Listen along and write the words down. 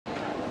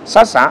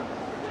Sasa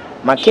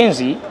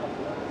Mackenzie,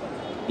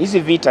 hizi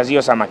vita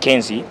zio za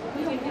Mackenzie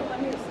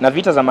na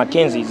vita za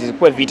Mackenzie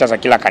zisikuwe vita za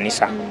kila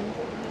kanisa.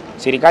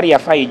 Serikali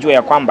yafaa ijue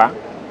ya kwamba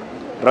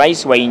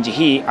rais wa nchi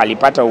hii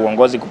alipata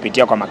uongozi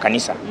kupitia kwa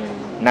makanisa.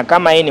 Na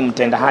kama yeye ni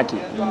mtenda haki,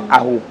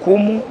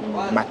 ahukumu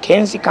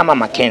Mackenzie kama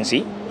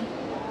Mackenzie,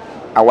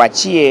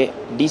 awachie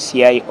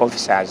DCI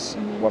officers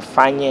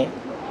wafanye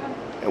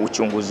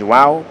uchunguzi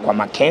wao kwa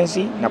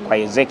Mackenzie na kwa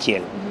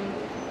Ezekiel.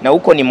 Na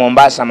huko ni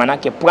Mombasa,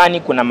 manake pwani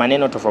kuna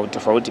maneno tofauti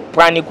tofauti.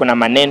 Pwani kuna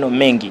maneno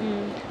mengi.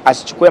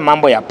 Asichukue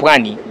mambo ya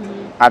pwani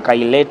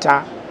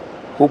akaileta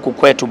huku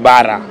kwetu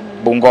bara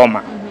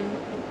Bungoma.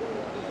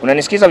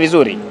 Unanisikiza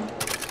vizuri?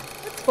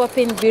 What's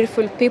up,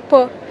 beautiful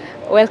people?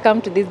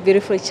 Welcome to this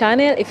beautiful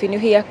channel. If you're new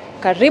here,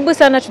 karibu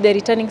sana to the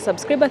returning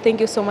subscriber.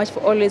 Thank you so much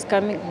for always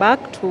coming back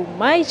to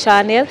my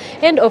channel.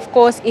 And of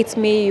course, it's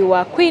me,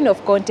 your queen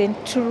of content,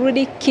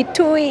 Trudy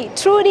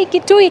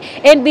Kitui.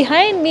 And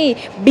behind me,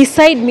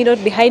 beside me,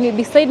 not behind me,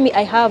 beside me,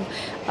 I have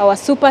our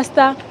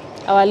superstar,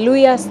 our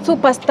Luya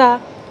superstar,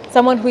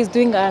 someone who is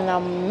doing an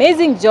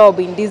amazing job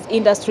in this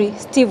industry,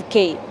 Steve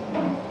K.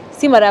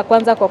 Si mara ya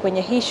kwanza kwa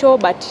kwenye hii show,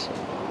 but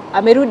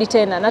amerudi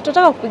tena. Na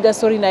tunataka kupiga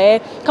story na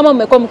yeye. Kama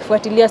mmekuwa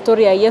mkifuatilia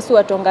story ya Yesu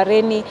wa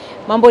Tongareni,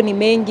 mambo ni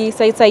mengi.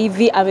 Sasa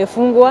hivi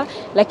amefungwa,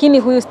 lakini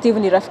huyu Steve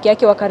ni rafiki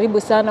yake wa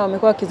karibu sana.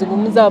 Wamekuwa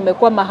wakizungumza,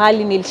 wamekuwa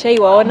mahali,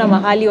 nilishaiwaona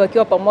mahali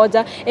wakiwa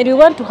pamoja, and we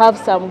want to have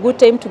some good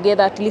time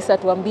together. At least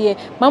atuambie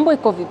mambo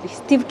iko vipi.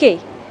 Steve K,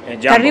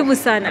 karibu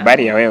sana.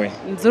 Habari ya wewe?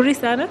 Nzuri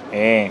sana.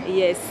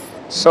 Yes.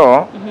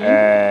 So,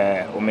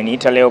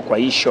 umeniita leo kwa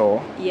hii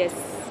show. Yes.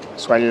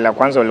 Swali la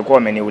kwanza ulikuwa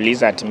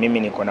umeniuliza ati mimi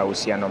niko na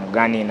uhusiano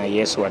mgani na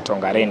Yesu wa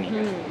Tongareni.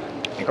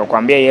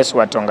 Nikakwambia Yesu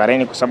wa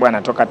Tongareni kwa sababu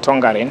anatoka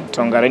Tongareni.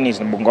 Tongareni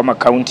is Bungoma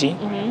County.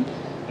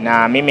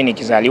 Na mimi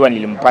nikizaliwa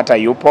nilimpata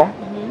yupo.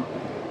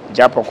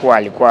 Japo kuwa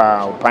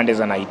alikuwa upande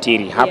za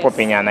Naitiri. Hapo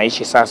penye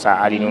anaishi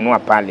sasa alinunua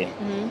pale.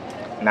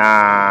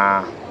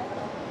 Na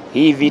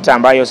hii vita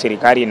ambayo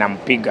serikali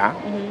inampiga,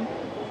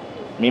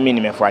 mimi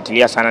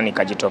nimefuatilia sana,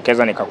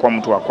 nikajitokeza nikakuwa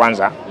mtu wa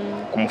kwanza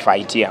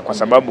kumfaitia kwa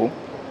sababu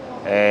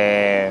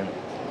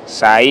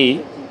saa hii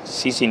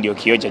sisi ndio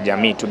kioo cha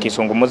jamii.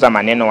 Tukizungumza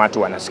maneno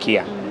watu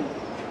wanasikia.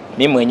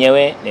 Mimi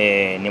mwenyewe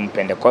ni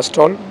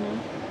Mpendekostal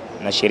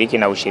na shiriki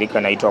na ushirika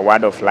unaitwa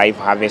Word of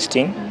Life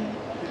Harvesting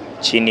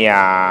chini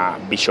ya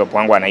bishop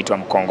wangu anaitwa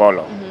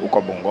Mkongolo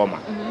huko Bungoma.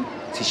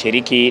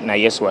 Sishiriki na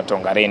Yesu wa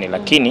Tongareni,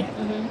 lakini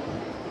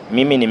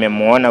mimi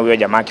nimemuona huyo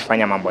jamaa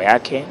akifanya mambo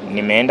yake.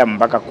 Nimeenda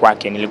mpaka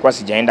kwake. Nilikuwa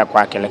sijaenda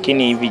kwake,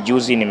 lakini hivi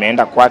juzi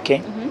nimeenda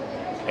kwake.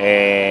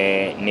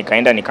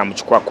 Nikaenda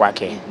nikamchukua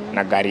kwake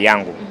na gari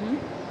yangu.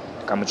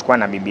 Nikamchukua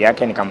na bibi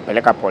yake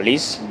nikampeleka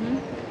polisi.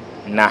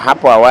 Na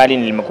hapo awali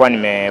nilimekuwa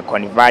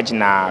nimeconverge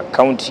na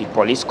County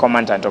Police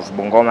Commandant of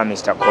Bungoma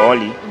Mr.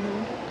 Kooli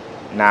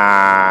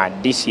na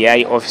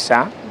DCI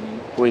officer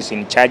who is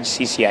in charge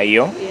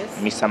CCIO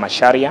Mr.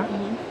 Masharia.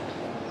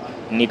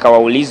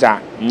 Nikawauliza,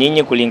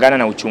 nyinyi kulingana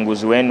na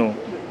uchunguzi wenu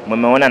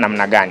mmeona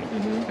namna gani?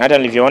 Na hata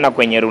nilivyoona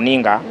kwenye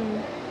runinga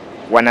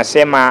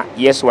wanasema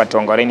Yesu wa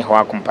Tongareni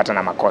hawakumpata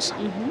na makosa.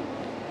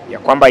 Ya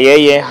kwamba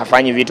yeye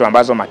hafanyi vitu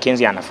ambazo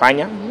Mackenzie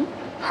anafanya.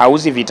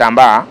 Hauzi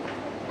vitambaa,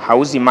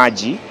 hauzi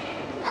maji,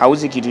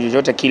 hauzi kitu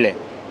chochote kile.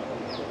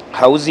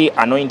 Hauzi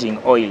anointing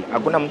oil.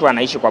 Hakuna mtu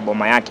anaishi kwa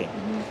boma yake.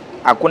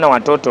 Hakuna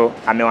watoto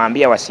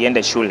amewaambia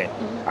wasiende shule.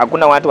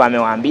 Hakuna watu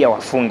amewaambia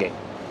wafunge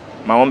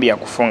maombi ya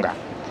kufunga.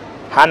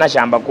 Hana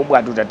shamba kubwa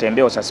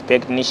hatutatembea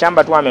suspect. Ni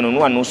shamba tu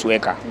amenunua nusu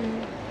eka.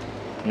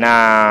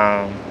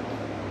 Na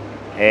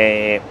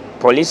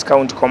Police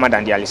County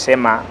Commandant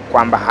alisema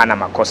kwamba hana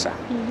makosa.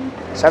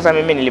 Sasa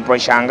mimi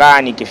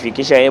niliposhangaa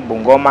nikifikisha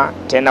Bungoma,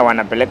 tena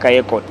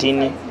wanapeleka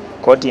kotini.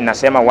 Koti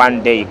inasema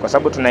 1 day kwa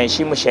sababu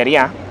tunaheshimu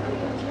sheria.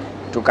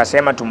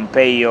 Tukasema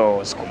tumpe hiyo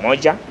siku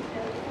moja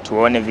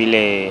tuone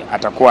vile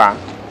atakuwa.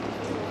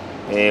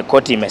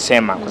 Koti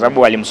imesema kwa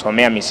sababu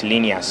walimsomea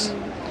miscellaneous.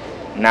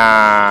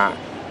 Na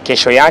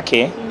kesho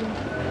yake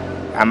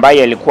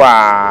ambaye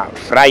ilikuwa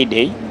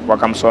Friday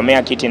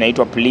wakamsomea kiti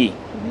inaitwa plea.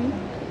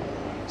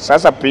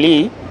 Sasa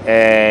plea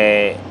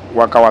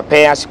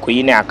wakawapea siku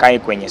 4 akae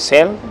kwenye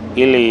cell,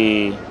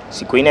 ili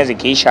siku 4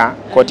 zikiisha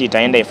koti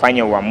itaenda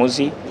ifanye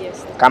uamuzi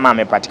kama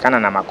amepatikana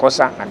na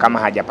makosa na kama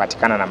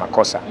hajapatikana na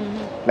makosa.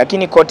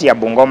 Lakini koti ya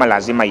Bungoma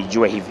lazima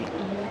ijue hivi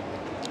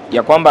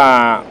ya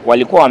kwamba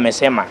walikuwa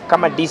wamesema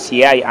kama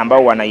DCI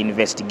ambao wana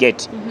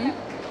investigate,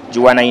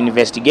 juu wana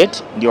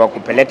investigate ndio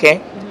wakupeleke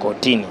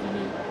kotini,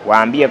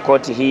 waambie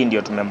koti hii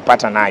ndio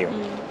tumempata nayo.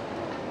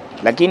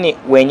 Lakini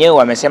wenyewe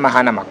wamesema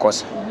hana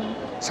makosa.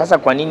 Sasa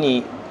kwa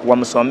nini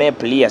wamsomee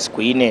plea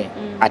siku 4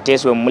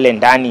 ateswe mule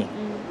ndani?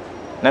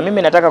 Na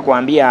mimi nataka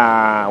kuambia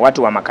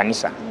watu wa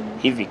makanisa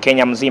hivi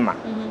Kenya mzima.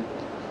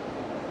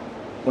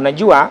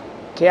 Unajua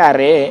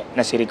KRA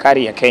na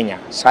serikali ya Kenya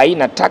saa hii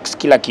na tax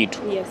kila kitu.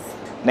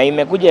 Na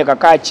imekuja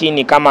ikakaa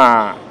chini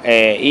kama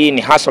hii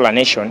ni hustler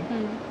nation.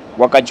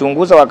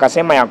 Wakachunguza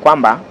wakasema ya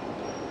kwamba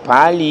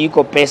pahali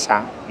iko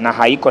pesa na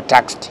haiko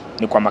taxed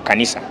ni kwa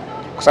makanisa.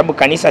 Kwa sababu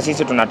kanisa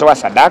sisi tunatoa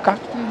sadaka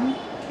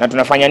na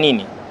tunafanya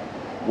nini?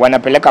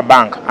 wanapeleka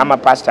bank ama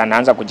pastor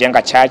anaanza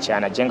kujenga church,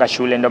 anajenga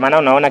shule. Ndio maana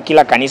unaona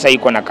kila kanisa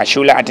iko na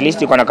kashule, at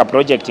least iko na ka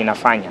project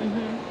inafanya.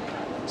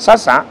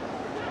 Sasa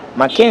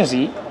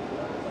Mackenzie,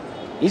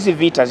 hizi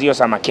vita zio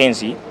za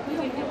Mackenzie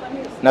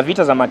na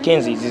vita za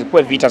Mackenzie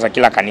zisikuwe vita za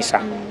kila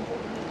kanisa.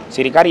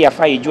 Serikali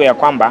yafaa ijue ya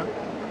kwamba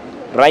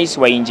rais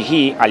wa nchi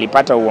hii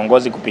alipata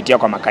uongozi kupitia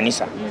kwa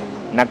makanisa.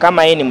 Na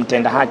kama yeye ni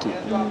mtenda haki,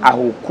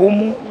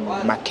 ahukumu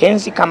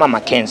Mackenzie kama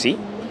Mackenzie,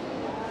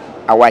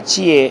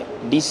 awachie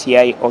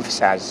DCI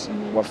officers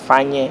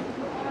wafanye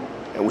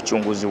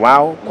uchunguzi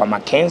wao kwa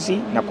Mackenzie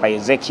na kwa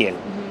Ezekiel.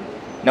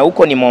 Na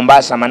huko ni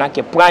Mombasa,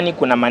 manake pwani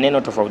kuna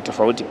maneno tofauti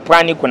tofauti.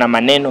 Pwani kuna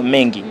maneno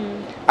mengi.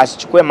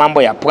 Asichukue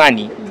mambo ya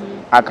pwani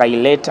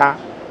akaileta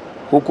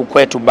huku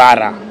kwetu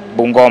bara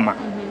Bungoma.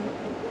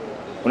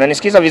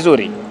 Unanisikiza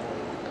vizuri?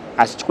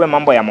 Asichukue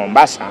mambo ya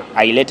Mombasa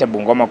ailete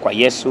Bungoma kwa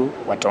Yesu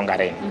wa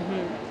Tongareni.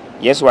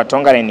 Yesu wa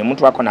Tongareni ni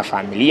mtu wako na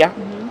familia.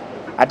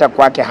 Hata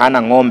kwake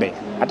hana ng'ombe.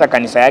 Hata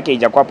kanisa yake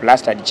ijakuwa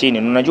plastered chini.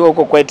 Unajua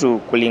huko kwetu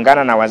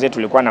kulingana na wazee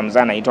tulikuwa na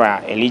mzaa anaitwa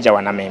Elijah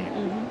Wanameme.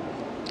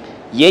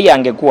 Yeye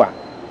angekuwa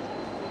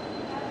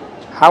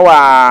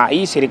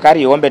hii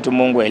serikali iombe tu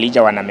Mungu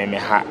Elijah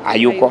Wanameme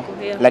hayuko,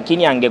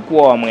 lakini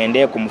angekuwa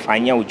wamwendee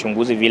kumfanyia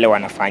uchunguzi vile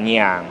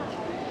wanafanyia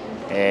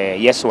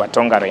Yesu wa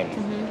Tongareni.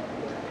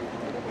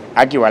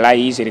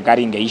 Akiwalai hii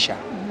serikali ingeisha.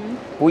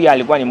 Huyu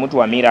alikuwa ni mtu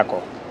wa miracle.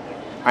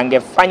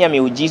 Angefanya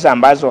miujiza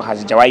ambazo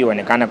hazijawahi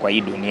onekana kwa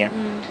hii dunia.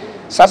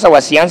 Sasa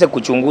wasianze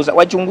kuchunguza,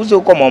 wachunguze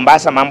huko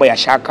Mombasa mambo ya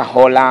Shaka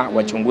Hola,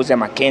 wachunguze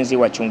Mackenzie,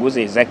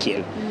 wachunguze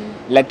Ezekiel.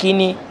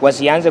 Lakini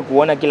wasianze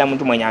kuona kila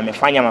mtu mwenye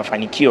amefanya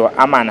mafanikio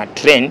ama ana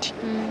trend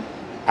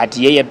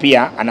ati yeye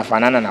pia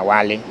anafanana na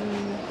wale.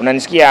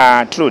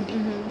 Unanisikia Trudy?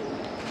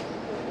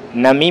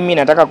 Na mimi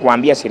nataka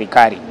kuambia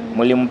serikali,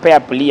 mlimpea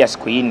plia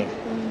siku 4.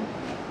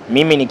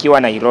 Mimi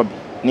nikiwa Nairobi,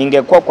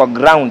 ningekuwa kwa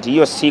ground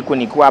hiyo siku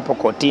nikiwa hapo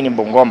kotini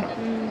Bungoma.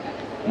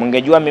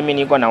 Mungejua mimi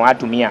niko na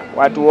watu 100.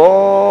 Watu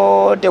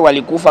wote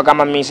walikufa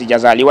kama mimi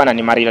sijazaliwa na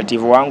ni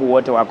marelative wangu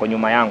wote wako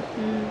nyuma yangu.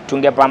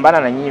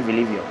 Tungepambana na nyinyi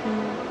vilivyo.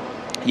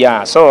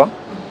 So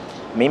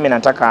mimi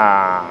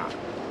nataka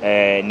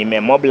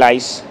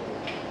nimemobilize,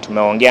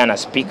 tumeongea na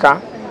speaker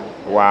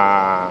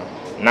wa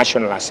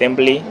National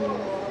Assembly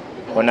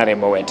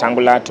Honorable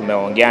Wetangula,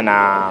 tumeongea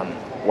na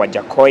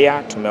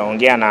Wajakoya,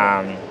 tumeongea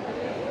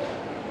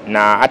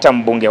na hata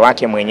mbunge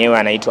wake mwenyewe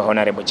anaitwa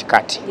Honorable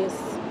Chikati.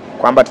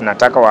 Kwamba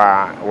tunataka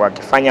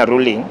wakifanya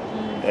ruling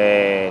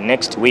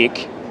next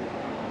week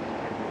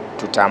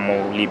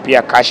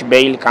tutamulipia cash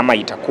bail kama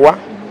itakuwa,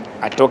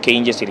 atoke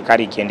nje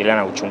serikali ikiendelea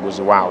na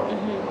uchunguzi wao.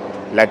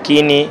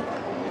 Lakini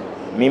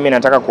mimi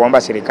nataka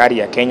kuomba serikali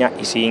ya Kenya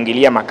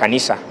isiingilia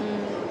makanisa,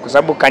 kwa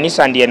sababu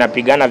kanisa ndiye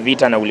inapigana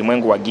vita na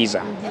ulimwengu wa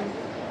giza.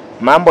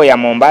 Mambo ya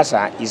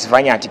Mombasa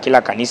isifanya ati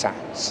kila kanisa.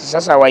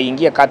 Sasa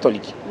waingie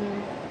Catholic.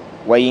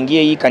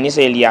 Waingie hii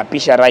kanisa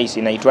iliapisha rais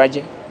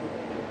inaitwaje?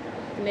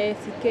 Na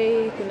ACK,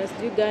 kuna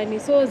sijui gani.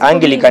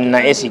 Anglican na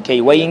ACK.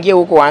 Waingie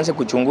huko waanze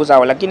kuchunguza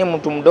hao, lakini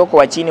mtu mdogo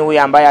wa chini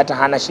huyu ambaye hata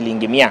hana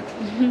shilingi 100.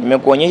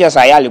 Nimekuonyesha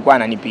saa alikuwa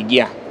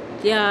ananipigia.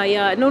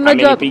 Na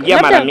unajua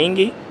amenipigia mara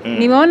mingi.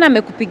 Nimeona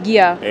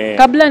amekupigia.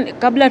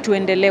 Kabla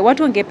tuendelee,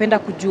 watu wangependa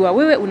kujua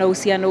wewe una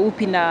uhusiano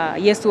upi na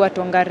Yesu wa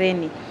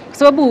Tongareni? Kwa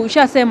sababu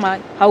ushasema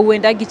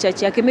hauendagi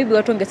church yake. Maybe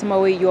watu wangesema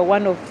wewe you are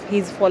one of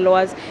his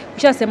followers.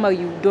 Ushasema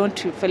you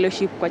don't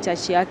fellowship kwa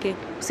church yake.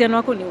 Uhusiano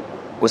wako ni upi?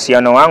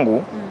 Uhusiano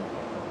wangu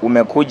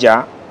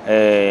umekuja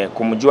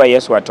kumjua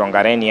Yesu wa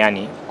Tongareni,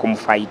 yani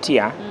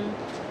kumfaitia.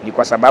 Ni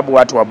kwa sababu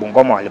watu wa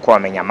Bungoma walikuwa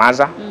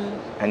wamenyamaza.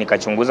 Na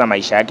nikachunguza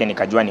maisha yake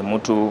nikajua ni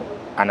mtu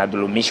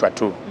anadhulumishwa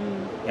tu.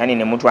 Yani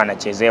ni mtu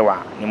anachezewa,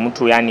 ni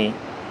mtu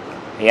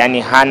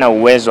yani hana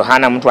uwezo,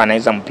 hana mtu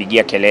anaweza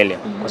mpigia kelele.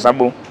 Kwa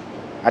sababu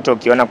hata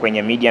ukiona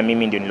kwenye media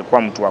mimi ndio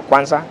nilikuwa mtu wa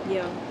kwanza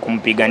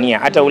kumpigania.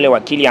 Hata ule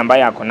wakili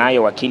ambaye ako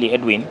nayo, wakili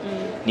Edwin,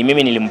 ni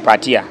mimi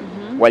nilimpatia.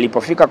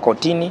 Walipofika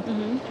kotini,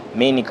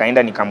 mimi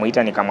nikaenda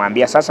nikamuita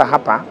nikamwambia sasa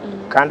hapa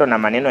kando na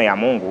maneno ya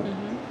Mungu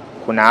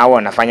kuna hao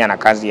wanafanya na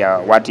kazi ya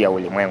watu ya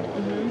ulimwengu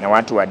na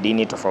watu wa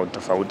dini tofauti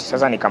tofauti.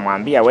 Sasa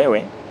nikamwambia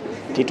wewe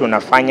kitu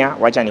unafanya,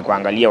 wacha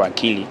nikuangalie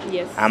wakili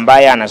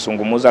ambaye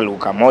anazungumza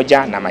lugha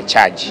moja na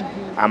machaji,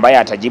 ambaye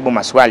atajibu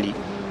maswali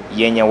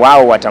yenye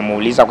wao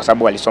watamuuliza kwa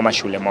sababu walisoma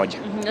shule moja.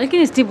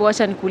 Lakini Steve,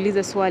 wacha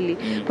nikuulize swali.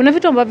 Kuna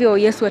vitu ambavyo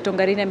Yesu wa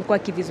Tongareni amekuwa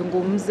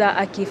akivizungumza,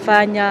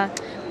 akifanya,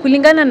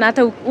 kulingana na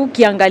hata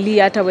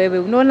ukiangalia hata wewe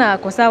unaona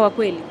ako sawa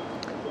kweli?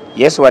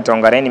 Yesu wa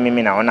Tongareni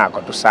mimi naona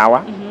ako tu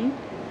sawa.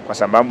 Kwa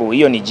sababu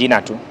hiyo ni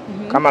jina tu.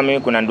 Kama mimi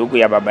kuna ndugu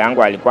ya baba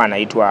yangu alikuwa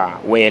anaitwa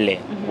Wele.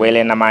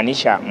 Wele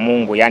inamaanisha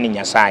Mungu, yani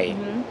Nyasaye.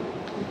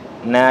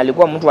 Na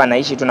alikuwa mtu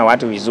anaishi tu na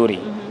watu vizuri.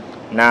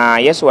 Na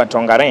Yesu wa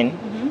Tongareni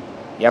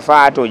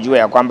yafaa hata ujue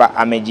ya kwamba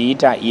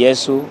amejiita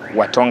Yesu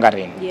wa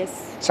Tongareni.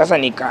 Sasa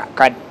ni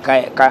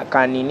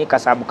nini ka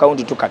sub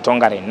county tu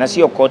Tongareni na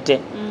sio kote.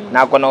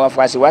 Na kuna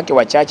wafuasi wake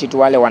wachache tu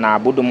wale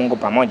wanaabudu Mungu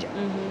pamoja.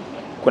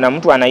 Kuna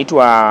mtu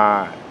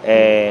anaitwa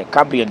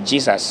Gabriel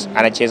Jesus,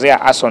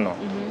 anachezea Arsenal.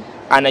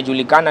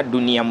 Anajulikana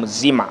dunia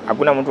mzima.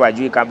 Hakuna mtu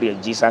ajui Gabriel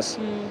Jesus.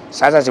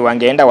 Sasa si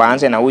wangeenda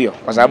waanze na huyo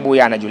kwa sababu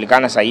huyo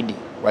anajulikana zaidi.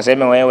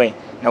 Waseme wewe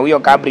na huyo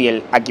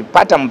Gabriel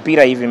akipata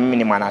mpira hivi mimi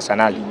ni mwana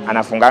Arsenal,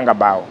 anafunganga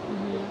bao.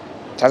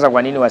 Sasa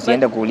kwa nini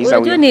wasiende kuuliza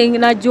huyo? Unajua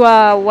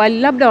najua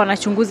labda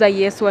wanachunguza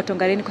Yesu wa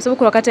Tongareni kwa sababu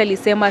kuna wakati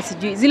alisema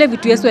sijui zile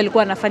vitu Yesu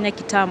alikuwa anafanya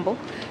kitambo.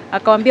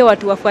 Akawaambia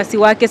watu wafuasi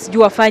wake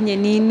sijui wafanye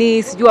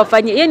nini, sijui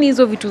wafanye yani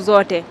hizo vitu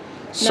zote.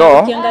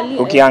 So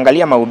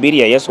ukiangalia mahubiri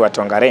ya Yesu wa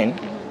Tongareni,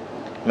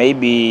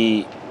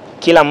 maybe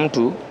kila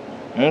mtu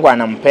Mungu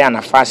anampea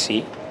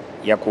nafasi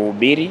ya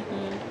kuhubiri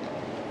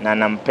na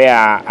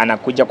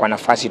anakuja kwa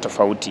nafasi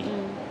tofauti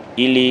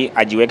ili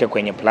ajiweke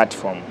kwenye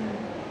platform.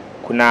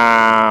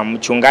 Kuna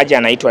mchungaji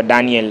anaitwa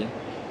Daniel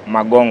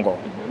Magongo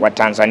wa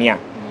Tanzania.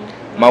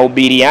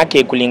 Mahubiri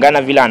yake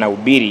kulingana vile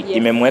anahubiri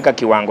imemweka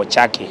kiwango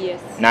chake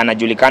na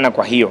anajulikana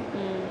kwa hiyo.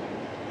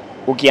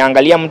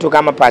 Ukiangalia mtu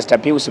kama Pastor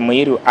Pius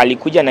Muiru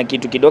alikuja na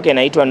kitu kidogo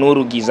inaitwa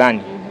nuru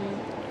gizani.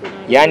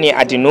 Yaani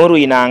ati nuru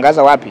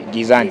inaangaza wapi?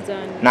 Gizani.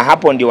 Na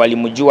hapo ndio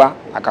walimjua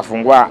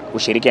akafungua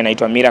ushirika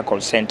inaitwa Miracle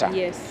Center.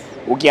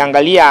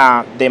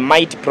 Ukiangalia the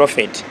mighty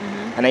prophet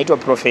anaitwa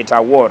Prophet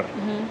Awor.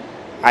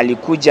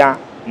 Alikuja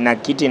na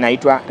kitu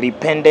inaitwa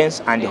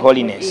repentance and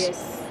holiness.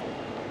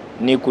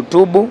 Ni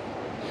kutubu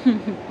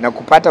na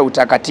kupata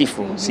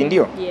utakatifu, si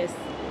ndio?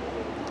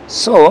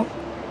 So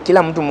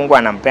kila mtu Mungu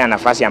anampea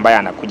nafasi ambayo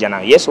anakuja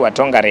nayo. Yesu wa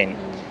Tongareni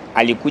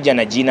alikuja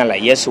na jina la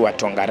Yesu wa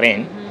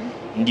Tongareni,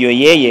 ndio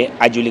yeye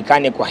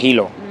ajulikane kwa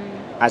hilo.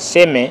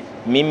 Aseme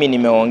mimi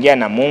nimeongea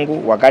na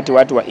Mungu wakati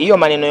watu wa hiyo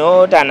maneno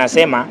yote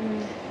anasema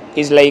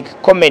is like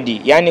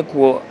comedy, yani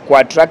ku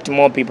attract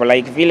more people,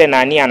 like vile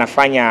nani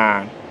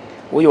anafanya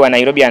huyu wa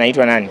Nairobi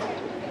anaitwa nani?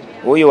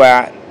 Huyu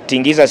wa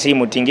tingiza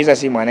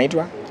simu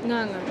anaitwa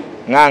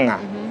Ng'ang'a.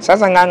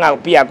 Sasa Ng'ang'a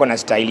pia ako na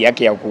style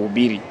yake ya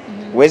kuhubiri.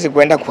 Huwezi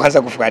kwenda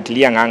kuanza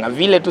kufuatilia Ng'ang'a.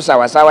 Vile tu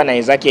sawa sawa na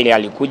Ezekiel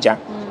alikuja,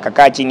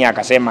 kakaa chini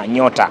akasema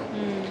nyota.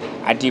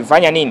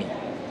 Atifanya nini?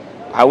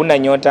 Hauna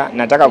nyota,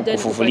 nataka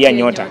kukufufulia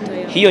nyota.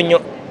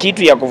 Hiyo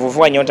kitu ya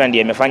kufufua nyota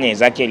ndiye imefanya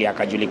Ezekiel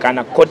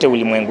akajulikana kote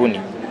ulimwenguni.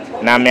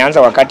 Na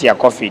ameanza wakati ya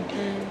COVID,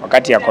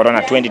 wakati ya Corona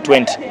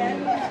 2020.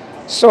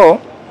 So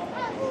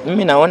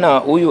mimi naona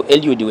huyu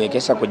Eliud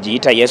Wekesa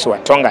kujiita Yesu wa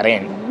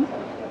Tongareni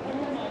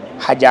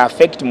haja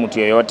affect mtu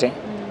yoyote,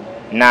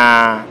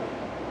 na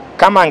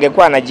kama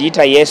angekuwa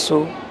anajiita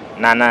Yesu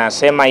na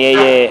anasema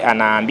yeye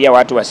anaambia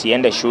watu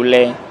wasiende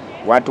shule,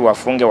 watu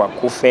wafunge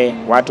wakufe,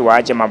 watu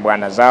waache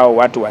mabwana zao,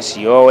 watu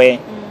wasioe,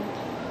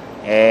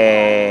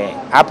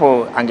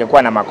 hapo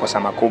angekuwa na makosa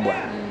makubwa.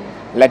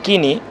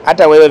 Lakini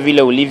hata wewe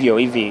vile ulivyo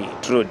hivi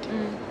Truth,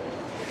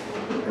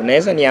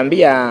 unaweza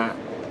niambia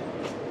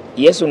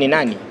Yesu ni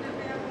nani?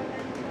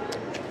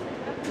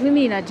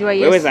 Mimi najua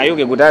Yesu. Wewe sasa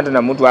ukikutana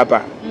na mtu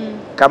hapa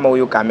kama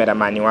huyu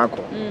cameraman wako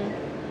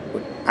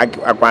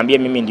akwambie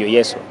mimi ndio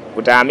Yesu,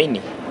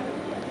 utaamini?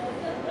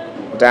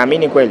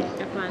 Utaamini kweli?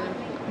 Hapana.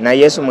 Na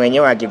Yesu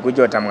mwenyewe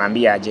akikuja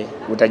utamwambia aje?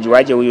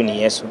 Utajuaje huyu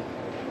ni Yesu?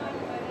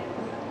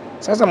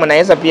 Sasa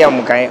mnaweza pia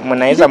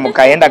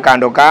mkaenda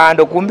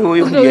kando kumbe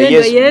huyu ndio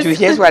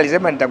Yesu. Yesu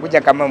alisema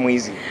nitakuja kama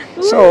mwizi.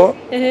 So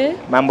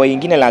mambo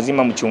mengine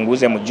lazima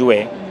mchunguze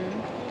mjue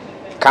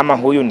kama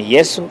huyu ni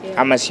Yesu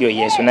ama sio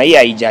Yesu. Na hii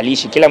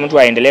haijalishi, kila mtu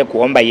aendelee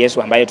kuomba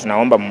Yesu ambaye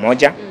tunaomba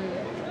mmoja,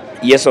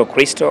 Yesu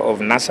Kristo of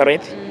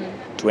Nazareth.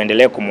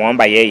 Tuendelee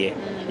kumuomba yeye,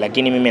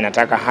 lakini mimi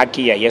nataka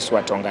haki ya Yesu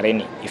wa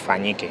Tongareni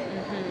ifanyike.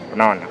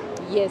 Unaona?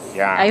 Yes.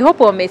 Yeah. I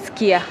hope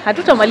wamesikia.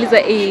 Hatutamaliza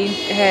hii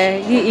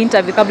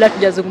interview kabla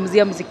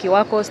tujazungumzia muziki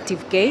wako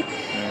Steve K.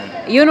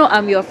 You know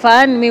I'm your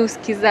fan, mimi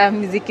usikiza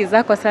muziki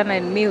zako sana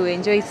and mimi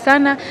enjoy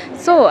sana.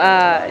 So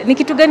ni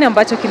kitu gani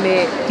ambacho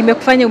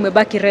kimekufanya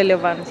umebaki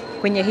relevant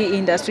kwenye hii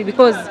industry,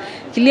 because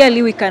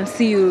clearly we can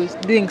see you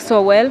doing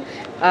so well.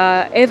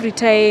 Every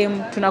time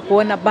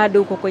tunakuona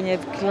bado uko kwenye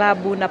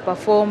klabu na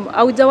perform,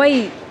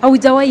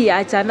 haujawahi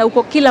acha, na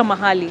uko kila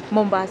mahali,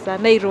 Mombasa,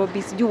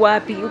 Nairobi, sijui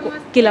wapi, uko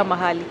kila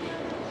mahali.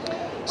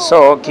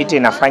 So kitu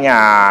inafanya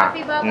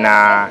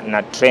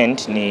na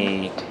trend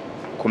ni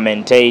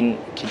maintain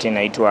kitu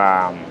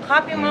inaitwa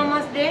Happy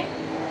Mama's Day.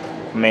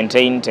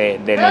 Maintain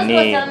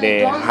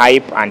the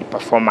hype and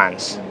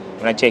performance.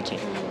 Unacheki?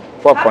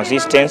 Kwa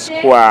consistency,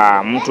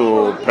 kwa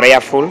mtu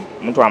prayerful,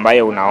 mtu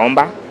ambaye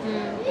unaomba,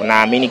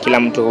 unaamini kila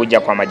mtu huja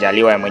kwa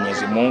majaliwa ya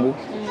Mwenyezi Mungu,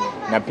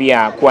 na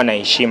pia kuwa na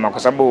heshima, kwa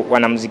sababu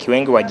wanamuziki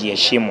wengi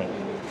wajiheshimu.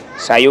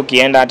 Sasa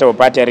ukienda hata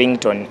upate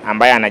ringtone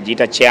ambaye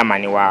anajiita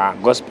chairman wa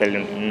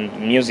gospel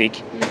music,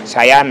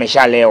 sasa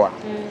ameshalewa.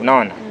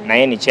 Unaona? Na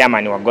yeye ni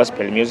chairman wa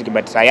gospel music,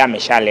 but sasa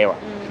ameshalewa.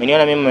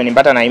 Mniona mimi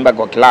nipata naimba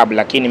kwa club,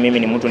 lakini mimi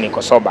ni mtu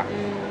niko soba.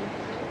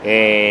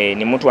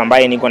 Ni mtu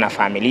ambaye niko na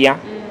familia.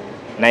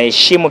 Na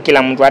heshimu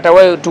kila mtu, hata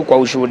wewe tu kwa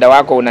ushuhuda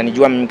wako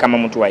unanijua mimi kama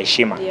mtu wa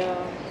heshima.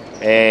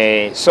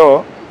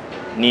 So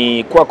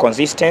ni kuwa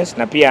consistent,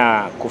 na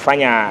pia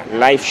kufanya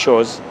live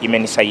shows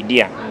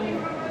imenisaidia.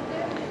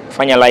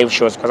 Kufanya live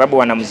shows kwa sababu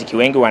wanamuziki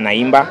wengi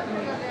wanaimba,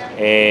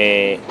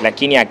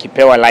 lakini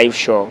akipewa live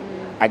show,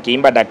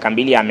 akiimba dakika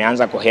 2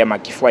 ameanza kuhema,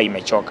 kifua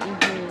imechoka.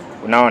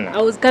 Unaona?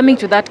 I was coming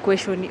to that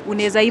question.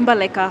 Unaweza imba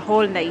like a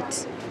whole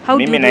night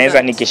Mimi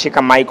naweza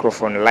nikishika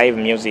microphone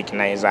live music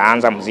naweza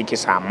anza muziki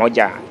saa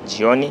 1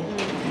 jioni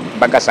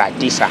mpaka saa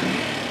 9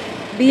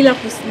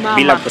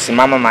 bila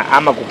kusimama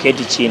ama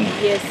kuketi chini.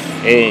 Yes.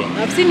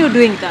 I've seen you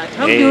doing that.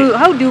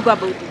 How do you go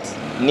about it?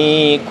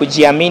 Ni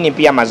kujiamini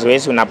pia.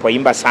 Mazoezi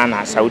unapoimba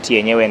sana sauti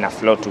yenyewe na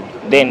flow tu,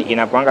 then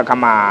inakuanga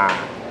kama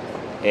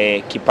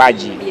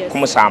kipaji. Yes.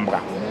 Kumusambwa.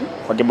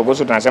 Kwa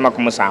Kibugusu tunasema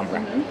kumusambwa.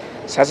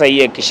 Sasa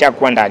hiyo kisha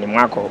kuwa ndani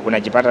mwako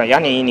unajipata,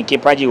 yani ni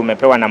kipaji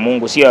umepewa na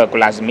Mungu, sio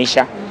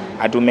kulazimisha.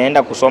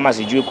 Atumeenda kusoma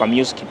sijui kwa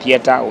music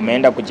theater,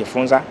 umeenda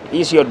kujifunza.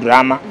 Hii sio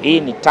drama, hii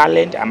ni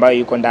talent ambayo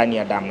iko ndani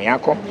ya damu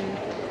yako.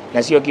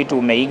 Na sio kitu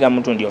umeiga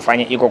mtu ndio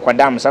fanya, iko kwa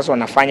damu. Sasa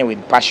unafanya with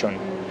passion.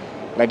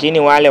 Lakini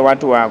wale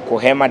watu wa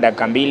kuhema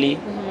dakika 2,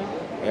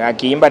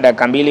 akiimba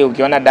dakika 2,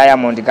 ukiona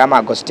Diamond kama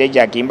ako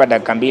stage akiimba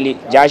dakika 2,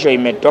 jasho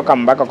imetoka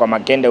mpaka kwa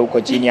makende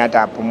huko chini,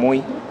 hata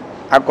apumui,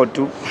 ako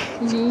tu.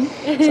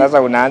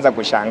 Sasa unaanza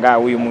kushangaa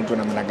huyu mtu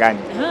namna gani.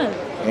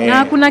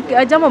 Na kuna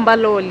jambo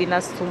ambalo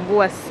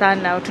linasumbua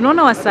sana.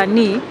 Tunaona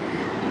wasanii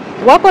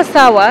wako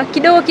sawa,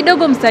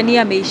 kidogo msanii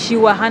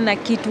ameishiwa, hana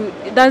kitu.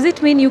 Does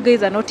it mean you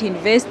guys are not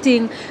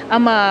investing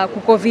ama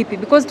kuko vipi?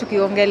 Because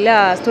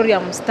tukiongelea story ya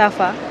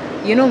Mustafa,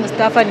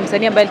 Mustafa ni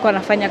msanii ambaye alikuwa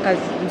anafanya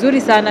kazi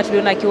nzuri sana,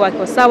 tuliona akiwa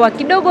ako sawa.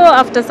 Kidogo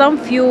after some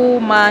few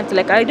months,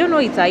 like I don't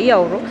know, it's a year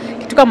or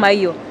kitu kama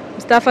hiyo,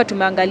 Mustafa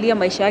tumeangalia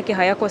maisha yake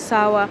hayako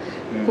sawa.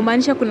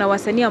 Kumaanisha kuna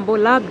wasanii ambao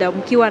labda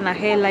mkiwa na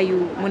hela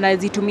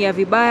mnazitumia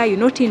vibaya, you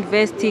not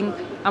investing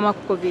ama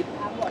kuko vipi?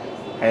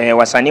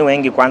 Wasanii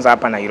wengi kwanza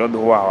hapa Nairobi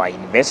huwa hawa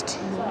invest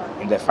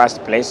in the first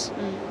place.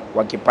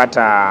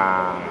 Wakipata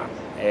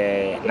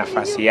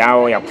nafasi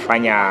yao ya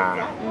kufanya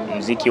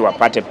muziki,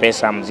 wapate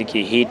pesa,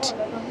 muziki hit,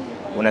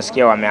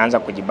 unasikia wameanza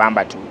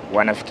kujibamba tu.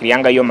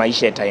 Wanafikirianga hiyo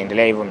maisha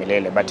itaendelea hivyo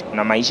milele, but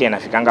kuna maisha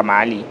yanafikanga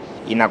mahali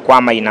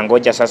inakwama,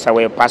 inangoja sasa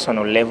wewe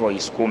personal level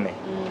isukume.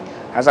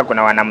 Sasa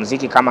kuna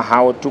wanamuziki kama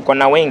hao, tuko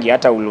na wengi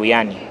hata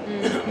Uluyani.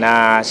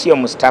 Na sio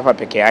Mustafa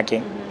peke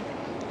yake.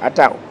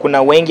 Hata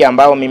kuna wengi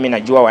ambao mimi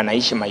najua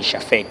wanaishi maisha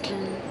fake.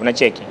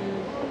 Unacheki?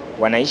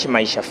 Wanaishi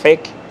maisha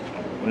fake.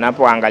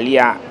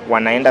 Unapoangalia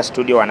wanaenda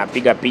studio,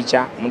 wanapiga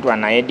picha, mtu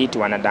anaedit,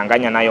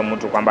 wanadanganya nayo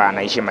mtu kwamba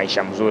anaishi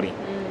maisha mzuri.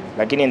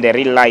 Lakini in the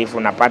real life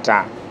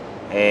unapata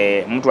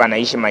mtu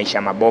anaishi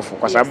maisha mabofu,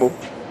 kwa sababu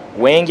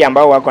wengi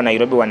ambao wako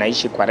Nairobi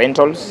wanaishi kwa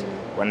rentals,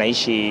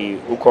 wanaishi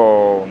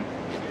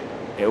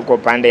huko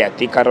pande ya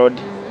Thika Road.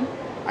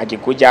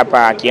 Akikuja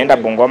hapa, akienda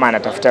Bungoma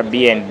anatafuta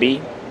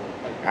B&B,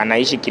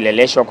 anaishi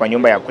Kileleshwa kwa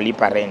nyumba ya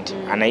kulipa rent.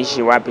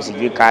 Anaishi wapi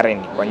sijui Karen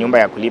kwa nyumba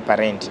ya kulipa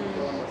rent.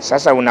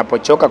 Sasa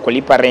unapochoka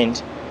kulipa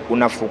rent,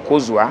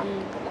 unafukuzwa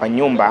kwa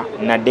nyumba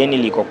na deni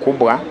liko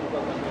kubwa,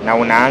 na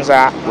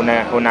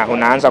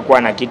unaanza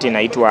kuwa na kitu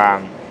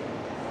inaitwa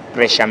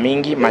pressure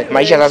mingi.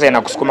 Maisha sasa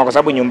yanakusukuma kwa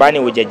sababu nyumbani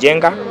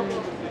hujajenga,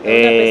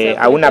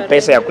 hauna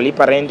pesa ya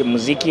kulipa rent,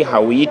 muziki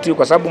hauitwi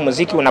kwa sababu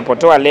muziki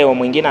unapotoa leo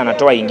mwingine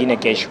anatoa ingine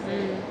kesho.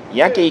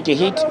 Yake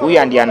ikihit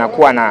huyu ndiye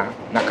anakuwa na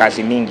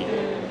kazi mingi.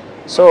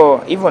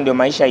 So hivyo ndio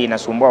maisha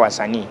inasumbua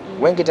wasanii.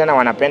 Wengi tena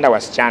wanapenda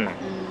wasichana.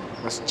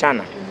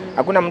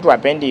 Hakuna mtu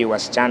apendi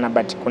wasichana,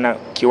 but kuna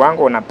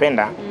kiwango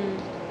unapenda.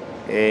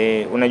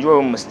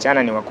 Unajua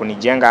msichana ni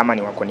wakunijenga ama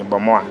ni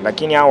wakunibomoa,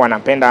 lakini hao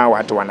wanapenda hao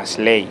watu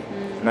wanaslay.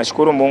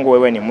 Nashukuru Mungu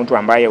wewe ni mtu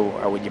ambaye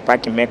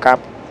hujipaki makeup.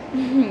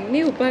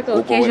 Mimi hupaka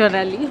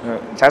occasionally.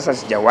 Sasa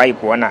sijawahi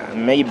kuona,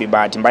 maybe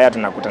bahati mbaya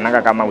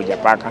tunakutananga kama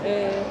hujapaka.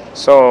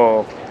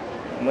 So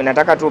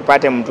nataka tu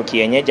upate mtu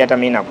kienyeji, hata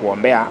mimi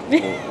nakuombea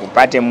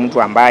upate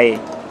mtu ambaye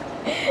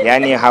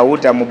yani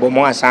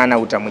hautambomoa sana,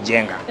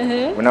 utamjenga.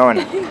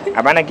 Unaona?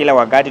 Hapana kila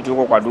wakati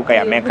tuko kwa duka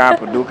ya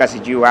makeup, duka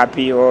sijui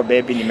wapi, oh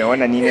baby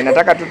nimeona nini.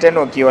 Nataka tu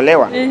tena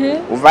ukiolewa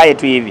uvae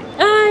tu hivi.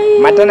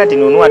 Maternity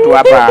nunua tu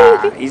hapa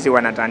hizi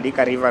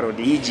wanatandika River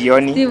Road hii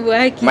jioni.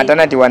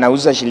 Maternity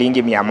wanauza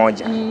shilingi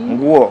 100.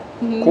 Nguo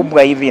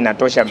kubwa hivi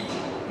inatosha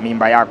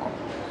mimba yako.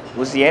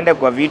 Usiende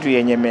kwa vitu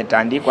yenye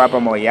metandikwa hapa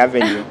Moi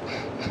Avenue.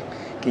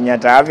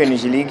 Kenyatta Avenue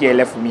shilingi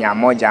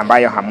 1100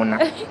 ambayo hamuna.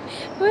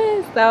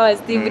 Sawa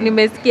Steve,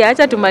 nimesikia.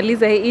 Acha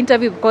tumalize hii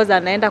interview because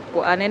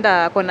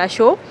anaenda kona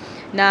show,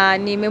 na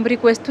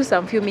nimemrequest to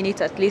some few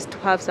minutes at least to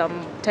have some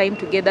time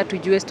together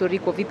tujue story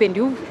kwa vipi, and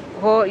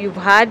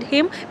you've heard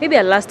him. Maybe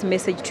a last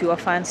message to your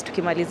fans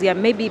tukimalizia,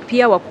 maybe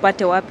pia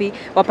wakupate wapi,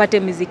 wapate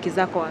muziki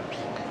zako wapi?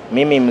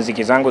 Mimi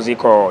muziki zangu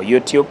ziko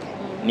YouTube,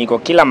 niko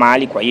kila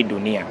mahali kwa hii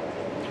dunia.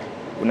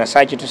 Una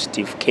search tu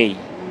Steve K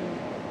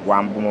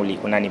Wambumuli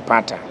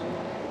unanipata.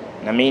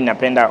 Na mimi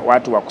napenda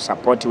watu wa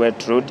kusupport wewe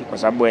Trude kwa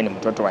sababu wewe ni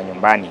mtoto wa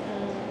nyumbani,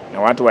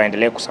 na watu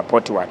waendelee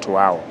kusupport watu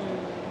wao.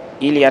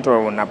 Ili hata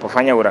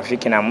unapofanya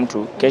urafiki na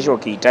mtu, kesho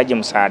ukihitaji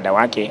msaada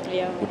wake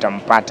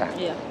utampata.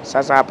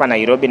 Sasa hapa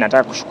Nairobi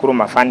nataka kushukuru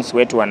mafans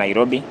wetu wa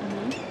Nairobi.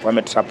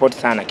 Wametusupport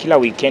sana. Kila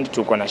weekend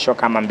tuko na show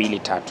kama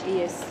 2-3.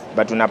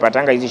 But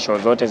tunapatanga hizi show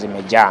zote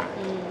zimejaa.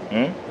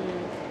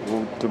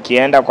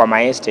 Tukienda kwa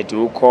maestate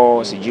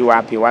huko sijui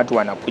wapi, watu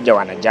wanakuja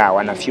wanajaa,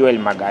 wana fuel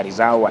magari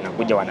zao,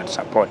 wanakuja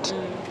wanatusupport.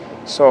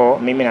 So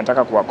mimi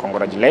nataka kuwa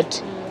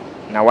congratulate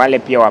na wale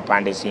pia wa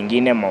pande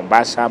zingine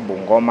Mombasa,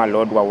 Bungoma,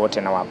 Lodwar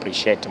wote na wa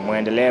appreciate.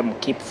 Muendelee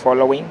keep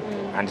following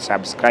and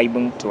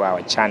subscribing to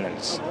our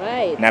channels.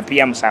 Right. Na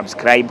pia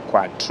msubscribe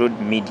kwa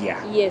Truth Media.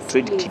 Yes,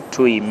 Truth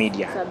Kitui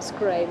Media.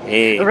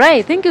 Subscribe.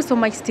 Right. Thank you so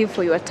much, Steve,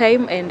 for your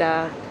time, and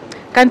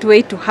can't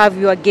wait to have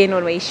you again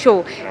on my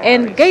show.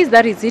 And guys,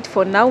 that is it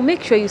for now.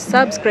 Make sure you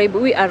subscribe.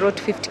 We are at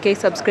 50k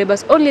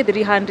subscribers, only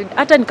 300.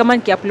 Hata kama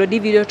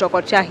nikiupload video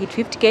tutakocha hit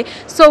 50k.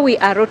 So we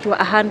are at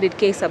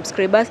 100k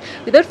subscribers.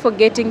 Without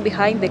forgetting,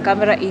 behind the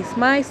camera is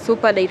my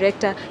super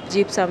director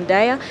Gypsum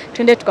Daya.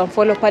 Twende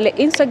tukamfollow pale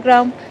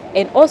Instagram,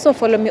 and also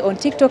follow me on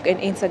TikTok and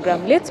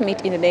Instagram. Let's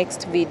meet in the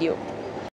next video.